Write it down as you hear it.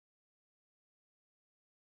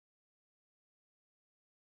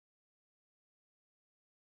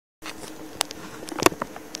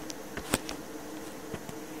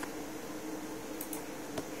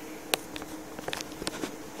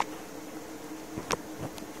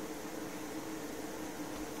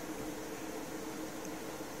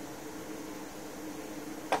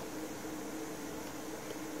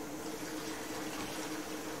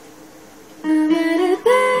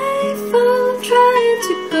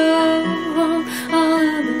all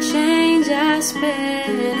of the change I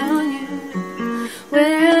spent on you.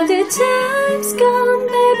 Where have the times gone,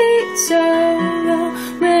 baby? It's over.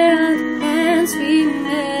 Where are the plans we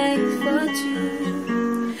made for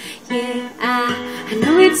two? Yeah, I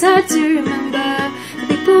know it's hard to remember the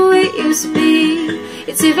people we used to be.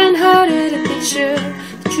 It's even harder to picture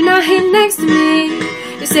that you're not here next to me.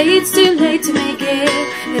 You say it's too late to make it,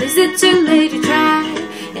 but is it too late to try?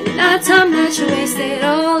 And in our time that you wasted,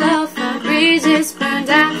 all of our bridges burned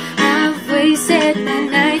out. I've wasted my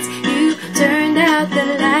nights, you turned out the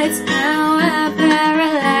lights. Now I'm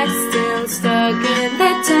paralyzed, still stuck in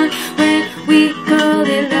that time when we called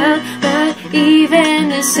it love. But even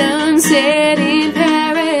the sun set in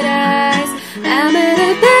paradise. I'm at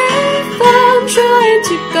a payphone trying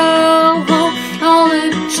to go home. All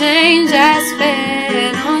of the change I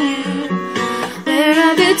spent on you. Where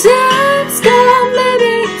are the times gone,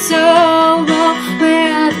 baby? It's over.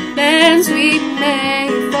 Where are the plans we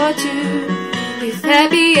made for two? If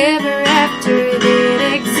happy ever after did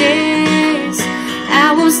exist,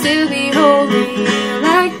 I will still be holding you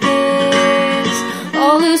like this.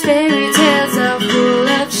 All those fairy tales are full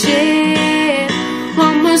of shit.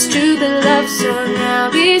 One was true, but love song now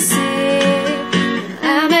be sick.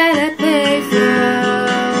 I'm at a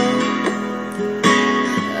payphone.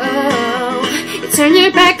 Oh, you turn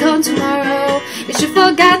your back on tomorrow. But you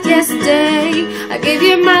forgot yesterday. I gave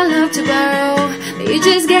you my love to borrow, but you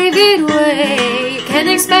just gave it away. You can't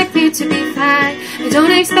expect me to be fine, I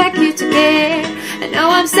don't expect you to care. I know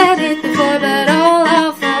I've said it before, but all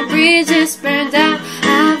of our bridges burned out.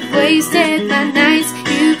 I've wasted my nights,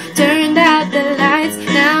 you turned out the lights.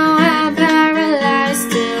 Now I'm paralyzed,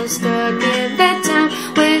 still stuck in that time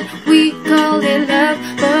when we called it love.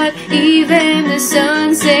 But even the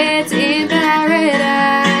sun sets in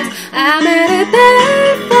paradise. I'm at a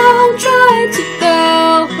payphone trying to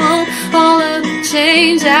go home. All of the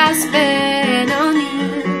change I spent on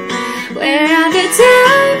you. Where are the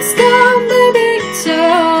times gone, baby? It's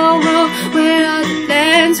over. Where are the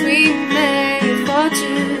plans we made for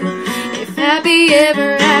two? If happy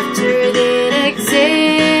ever after did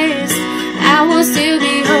exist, I will still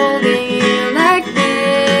be holding you like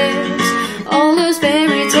this. All those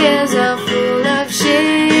fairy tales are full of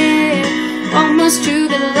shit. Almost true,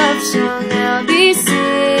 but love song now be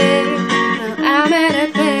sick. Now I'm at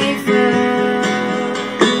a payphone.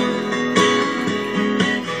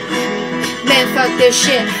 Man, fuck this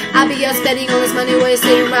shit. I'll be out spending all this money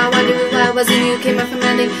wasted around, wondering why I wasn't you. Came up from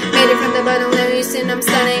nothing, made it from the bottom, now you seen I'm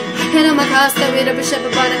stunning. Hit on my car, start with a push up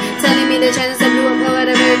upon it, telling me the chance I blew up or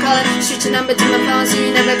whatever you call it. Shoot your number to my phone so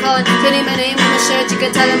you never call it. Putting my name on my shirt, you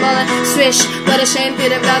can tell I'm ballin'. Swish, what a shame,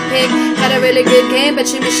 could have got picked. Had a really good game,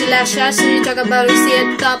 but you missed your last shot. So you talk about it, see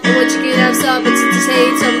at the top of what you could have saw. But since you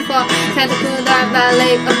say it's over for, can't cool dark,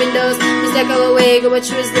 violate, up in those. Just let go away, go what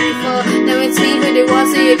you was looking for. Now it's me who they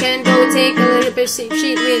want, so you can go take a little bit sheet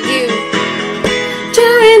with you.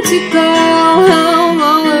 Trying to go home,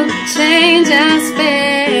 all of the change I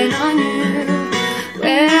spent on you.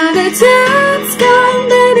 Where are the times gone,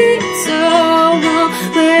 baby? It's over.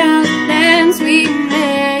 Where are the plans we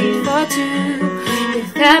made for two?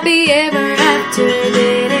 If happy ever after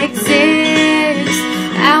did exist,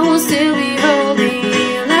 I will still be holding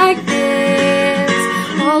you like this.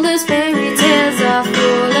 All those fairy tales are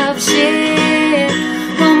full of shit.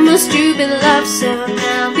 Almost stupid love song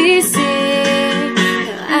now be